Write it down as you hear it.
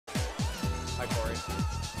Hi, Corey.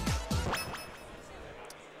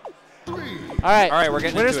 All right. All right, we're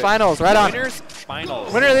getting winners into it. finals. Right on. Winners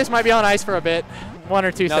finals. Winner of this might be on ice for a bit. 1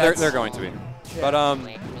 or 2 No, sets. they're going to be. Yeah. But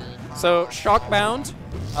so Shockbound,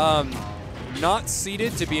 not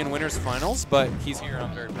seeded to be in winners finals, but he's here and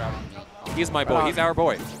I'm very proud of him. He's my boy. He's our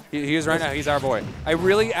boy. He is right now. He's our boy. I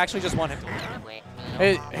really actually just want him to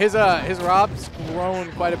win. His Rob's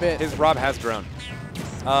grown quite a bit. His Rob has grown.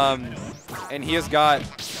 And he has got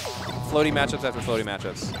floaty matchups after floaty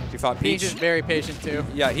matchups. He fought Peach. Peach is very patient too.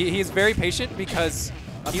 Yeah, he's very patient because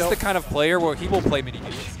he's the kind of player where he will play mini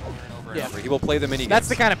games over and over. He will play the mini games. That's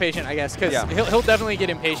the kind of patient, I guess, because he'll definitely get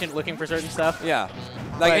impatient looking for certain stuff. Yeah.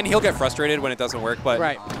 Like, and he'll get frustrated when it doesn't work,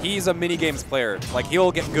 but he's a mini games player. Like,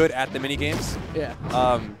 he'll get good at the mini games. Yeah.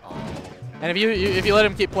 And if you let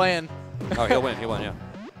him keep playing. Oh, he'll win. He'll win, yeah.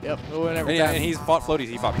 Yep, he'll win every time. And he's fought floaties.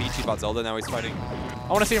 He fought Peach. He fought Zelda. Now he's fighting. I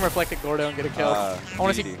want to see him reflect at Gordo and get a kill. I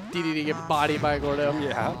want to see Dedede get bodied by Gordo.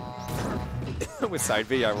 Yeah. With side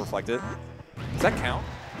B, I reflected. Does that count?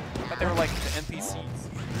 I thought they were like the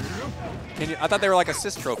NPCs. I thought they were like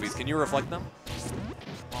assist trophies. Can you reflect them?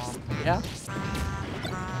 Yeah.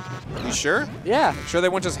 You sure? Yeah. Sure they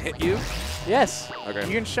won't just hit you? Yes. Okay.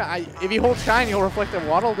 You can shine. If you hold shine, you'll reflect the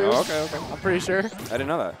waddle, dude. Oh, okay. I'm pretty sure. I didn't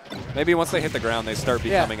know that. Maybe once they hit the ground, they start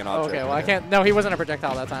becoming an object. Okay, well, I can't. No, he wasn't a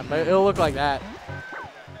projectile that time, but it'll look like that.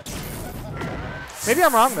 Maybe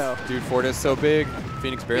I'm wrong, though. Dude, Ford is so big.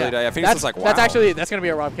 Phoenix barely died. Yeah, Phoenix was like, wow. That's going to be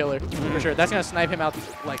a Rob killer, for sure. That's going to snipe him out,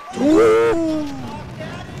 like. Ooh.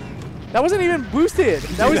 That wasn't even boosted.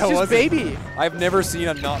 That was just baby. I've never seen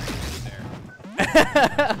a not boosted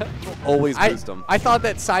there. Always boost them. I thought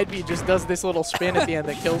that side B just does this little spin at the end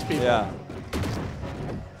that kills people. Yeah.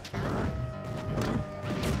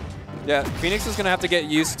 Yeah, Phoenix is going to have to get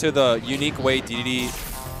used to the unique way Dedede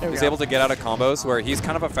is able to get out of combos, where he's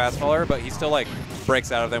kind of a fast faller, but he still like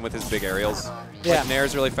breaks out of them with his big aerials. Yeah. Like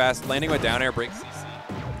Nair's really fast. Landing with down air breaks CC.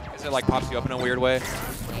 Because it like pops you up in a weird way.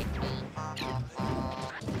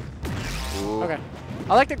 Ooh. Okay.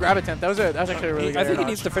 I like the grab attempt. That was actually a really good I think he dodge.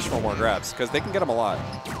 needs to fish for more grabs, because they can get him a lot.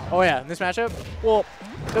 Oh, yeah. In this matchup? Well,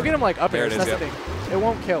 they'll get him like up airs. That's the thing. It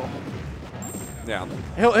won't kill. Yeah.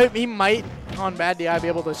 He might, on bad DI, be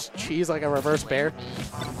able to cheese like a reverse bear.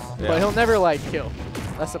 Yeah. But he'll never like kill.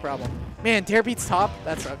 That's the problem. Man, Dare beats top.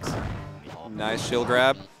 That sucks. Nice shield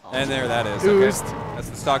grab. And there that is. Oozed. Okay. That's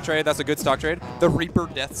the stock trade. That's a good stock trade. The Reaper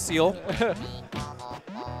Death Seal. Dude,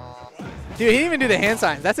 he didn't even do the hand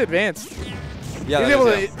signs. That's advanced. Yeah, he was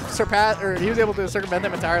able to surpass, or he was able to circumvent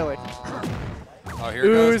them entirely. Oh, here it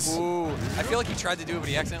goes. Ooh. I feel like he tried to do it, but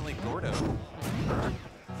he accidentally Gordo.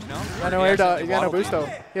 No? He got no air dodge. He got no boosto.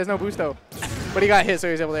 He has no boosto. But he got hit, so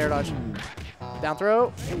he was able to air dodge. Down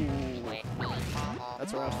throw. Ooh.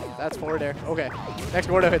 That's rough. That's forward air. Okay. Next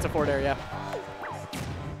Gordo hits a forward air, yeah.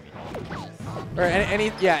 Or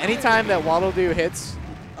anytime that Waddle Do hits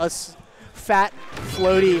us fat,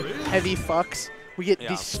 floaty, heavy fucks, we get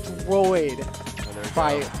destroyed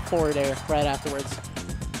by forward air right afterwards.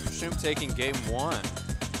 Fashoomp taking game 1.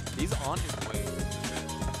 He's on his way.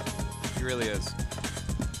 He really is.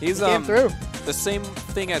 He's came through. The same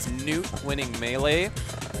thing as Newt winning Melee.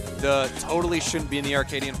 The totally shouldn't be in the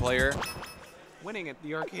Arcadian player. Winning at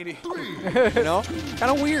the Arcadian. You know?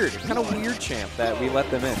 Kind of weird. Kind of weird champ that we let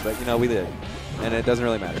them in, but you know, we did. And it doesn't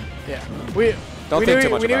really matter. Yeah. We Don't think too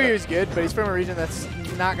much we knew about he it. was good, but he's from a region that's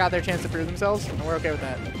not got their chance to prove themselves, and we're okay with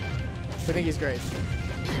that. I think he's great.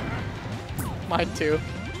 Mine too.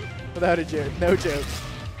 Without a joke. No joke.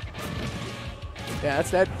 Yeah,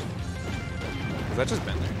 that's that. Has that just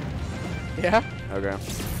been there? Yeah? Okay.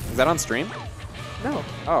 Is that on stream? No.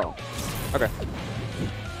 Oh. Okay.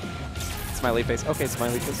 Smiley face. Okay,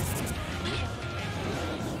 smiley face.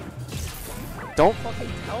 Don't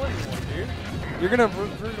fucking tell anyone, dude. You're gonna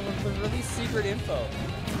release secret info.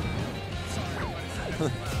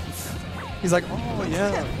 He's like, oh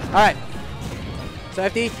yeah. All right. So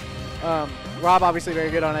FD, Rob obviously very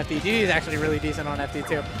good on FD. DD is actually really decent on FD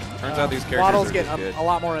too. Turns out these characters Waddles are get good. a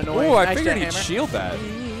lot more annoying. Oh, I Nice figured jet he'd hammer. shield that.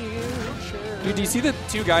 Dude, do you see the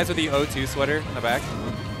 2 guys with the O2 sweater in the back?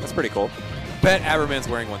 That's pretty cool. Bet Aberman's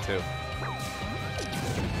wearing one too.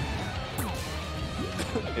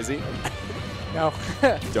 Is he? No.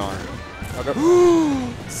 Darn. Okay.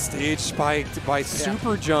 Stage spiked by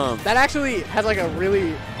super jump. That actually has like a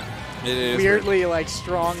really weirdly weird. like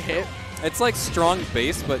strong hit. It's like strong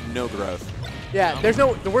base, but no growth. Yeah, there's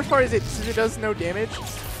no. The worst part is since it does no damage,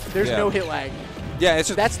 there's no hit lag. Yeah, it's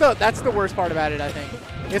just that's the worst part about it. I think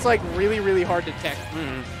it's like really hard to tech.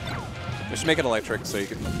 We should make it electric so you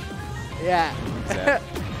can. Yeah.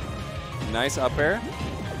 Nice up air.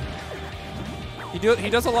 He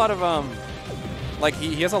does a lot of Like,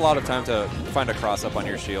 he has a lot of time to find a cross-up on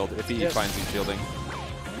your shield if he finds you shielding.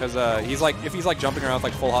 Because he's like, if he's like jumping around with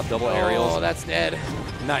like full hop double aerials. Oh, that's dead.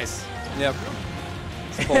 Nice. Yep.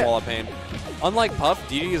 It's full wall of pain. Unlike Puff,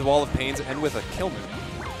 Dedede's wall of pains end with a kill move.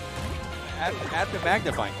 At the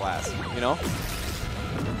magnifying class, you know?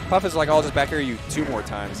 Puff is like, I'll just back air you 2 more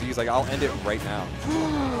times. He's like, I'll end it right now.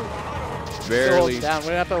 Barely. Down.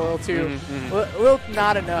 Went up a little too. A little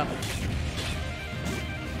not enough.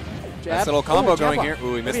 Jab. Nice little combo going jab here.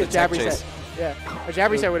 Ooh, he missed Maybe the a jab tech chase. reset. Yeah, a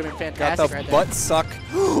jab reset would have been fantastic. Got the right butt there. suck.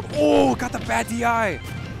 Oh, got the bad DI.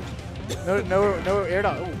 No air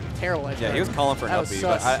dodge. Ooh, terrible edge. Yeah, he was calling for an that up B,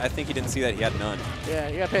 but I think he didn't see that he had none. Yeah,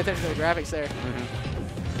 you gotta pay attention to the graphics there.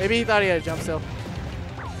 Maybe he thought he had a jump still.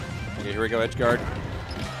 Okay, here we go, edge guard.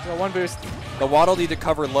 So 1 boost. The waddle need to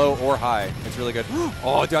cover low or high. It's really good.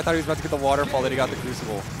 Oh, dude, I thought he was about to get the waterfall, then he got the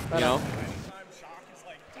crucible. You know?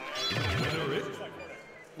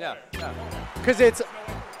 Yeah. Because it's.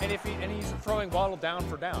 And he's throwing waddle down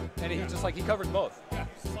for down, and he's just like he covers both.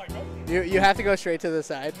 You have to go straight to the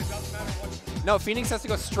side. No, Phoenix has to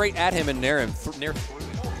go straight at him and nair him.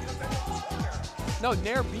 No,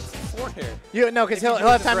 nair beats forward air. No, because he'll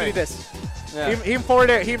have time to do this. Yeah. He can forward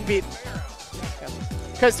air. He can beat.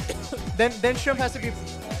 Because then Shrimp has to be.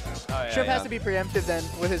 Shrimp has to be preemptive then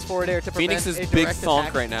with his forward air to prevent Phoenix is a big direct thonk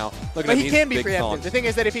attack. right now. Look at But him. he can be big preemptive. thonk. The thing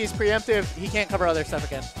is that if he's preemptive, he can't cover other stuff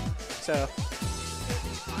again. So.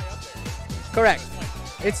 Correct.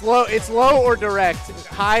 It's low or direct.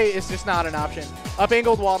 High is just not an option. Up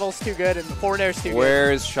angled waddle's too good and forward air's too good.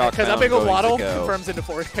 Where is Shockbound Because up angled waddle going to go? confirms into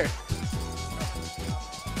forward air.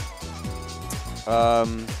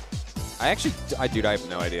 Dude, I have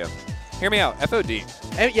no idea. Hear me out. FOD.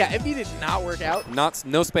 Yeah, FD did not work out.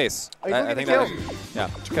 No space. I think that. Yeah,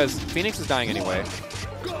 because Phoenix is dying anyway.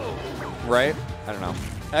 Right? I don't know.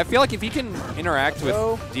 I feel like if he can interact with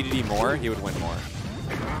Dedede more, he would win more.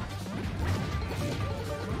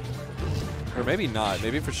 Or maybe not.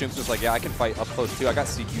 Maybe Fashoom's just like, yeah, I can fight up close too. I got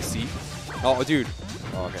CQC. Oh, dude.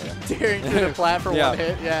 Oh, okay. Yeah. Tearing through the flat for 1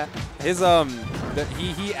 hit. Yeah. His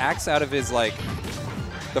he acts out of his like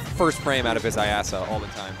the first frame out of his IASA all the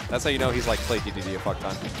time. That's how you know he's like played Dedede a fuck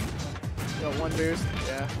ton. Got 1 boost.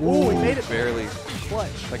 Yeah. Ooh, we made it. Barely.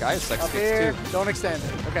 Clutch. Like I have sex Up kicks here. too. Don't extend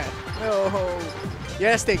it. Okay. No. You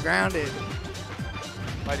gotta stay grounded.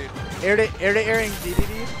 My dude. Air to airing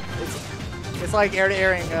Dedede. It's like air to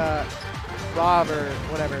airing Rob or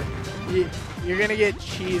whatever. You're gonna get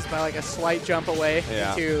cheesed by like a slight jump away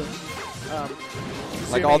into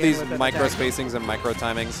like all these with an micro attack. spacings and micro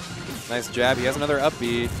timings. Nice jab. He has another up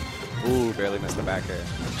B. Ooh, barely missed the back air.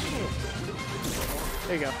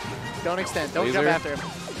 There you go. Don't extend. Don't Laser. jump after him.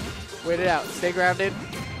 Wait it out. Stay grounded.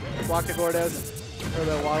 Block the Gordos or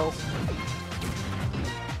the waddles.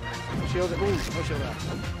 Shield. Ooh, no shield drop.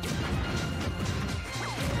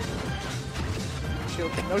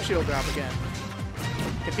 No shield drop again.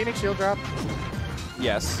 Can Phoenix shield drop?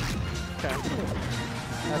 Yes. Okay.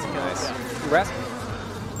 That's a kill. Nice. Yeah. Ras.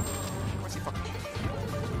 Where's he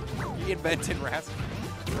fucking? He invented Ras.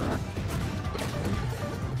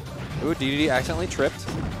 Ooh, Dedede accidentally tripped.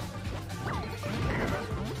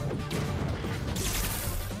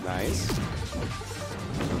 Nice.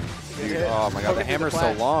 Dude, oh my god, the hammer's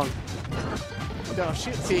so long. No,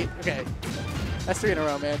 shoot. See, okay. That's 3 in a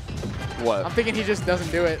row, man. What? I'm thinking he just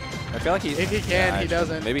doesn't do it. I feel like he's... If he can, he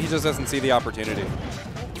doesn't. Maybe he just doesn't see the opportunity.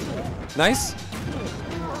 Nice.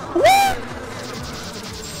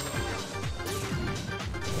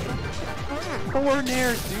 Four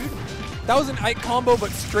nairs, dude. That was an Ike combo,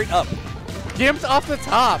 but straight up. Gimped off the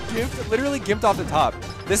top. Literally gimped off the top.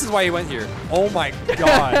 This is why he went here. Oh my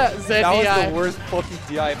god. That was the worst fucking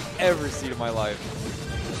DI I've ever seen in my life.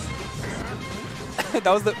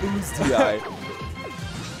 That was the ooze DI.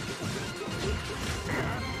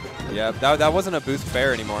 Yeah, that wasn't a boost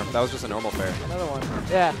fair anymore. That was just a normal fair. Another one.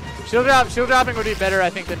 Yeah. Shield dropping would be better, I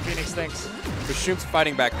think, than Phoenix thinks. Fashoop's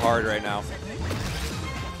fighting back hard right now.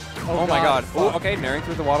 Oh my god. Ooh, okay, nairing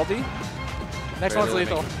through the Waddle Dee. Next Barely one's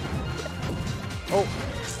lethal. Oh.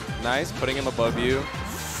 Nice, putting him above you.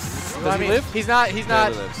 Does he live? He's not. Barely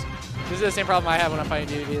lives. This is the same problem I have when I'm fighting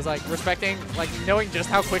Dedede. Is like respecting, like knowing just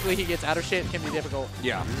how quickly he gets out of shit can be difficult.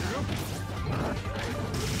 Yeah.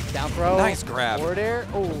 Down throw. Nice grab. Forward air.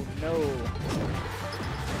 Oh no.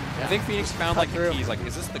 I think Phoenix found like the keys. Like,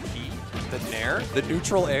 is this the key? The nair? The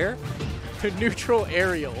neutral air? The neutral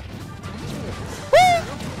aerial.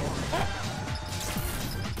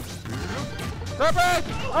 Perfect!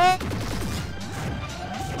 Oh!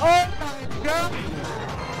 Oh my god!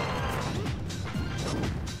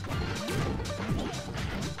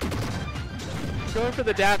 Going for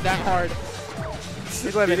the dab that hard.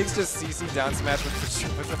 Phoenix just CC down smash with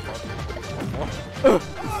the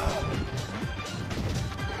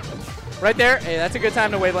Right there. Hey, that's a good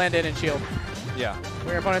time to waveland in and shield. Yeah. When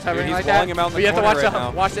your opponent's Dude, hovering he's like blowing that. him out in the but you have to corner watch right the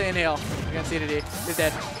now. watch the inhale against Dedede. He's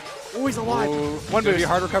dead. Oh, he's alive. Ooh, One gonna be boost.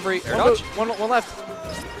 hard recovery. Air One, dodge. one left.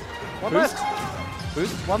 One Boost? left.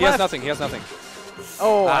 Boost? One he left. has nothing. He has nothing.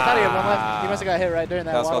 Oh, I thought he had one left. He must have got hit right during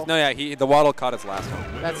that waddle. No, yeah, the waddle caught his last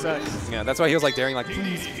one. That sucks. Yeah, that's why he was like daring, like,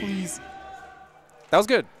 please, please. That was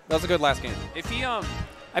good. That was a good last game. If he, I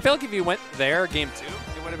feel like if he went there, game 2,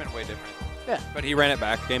 it would have been way different. Yeah. But he ran it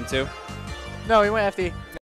back, game 2. No, he went FD.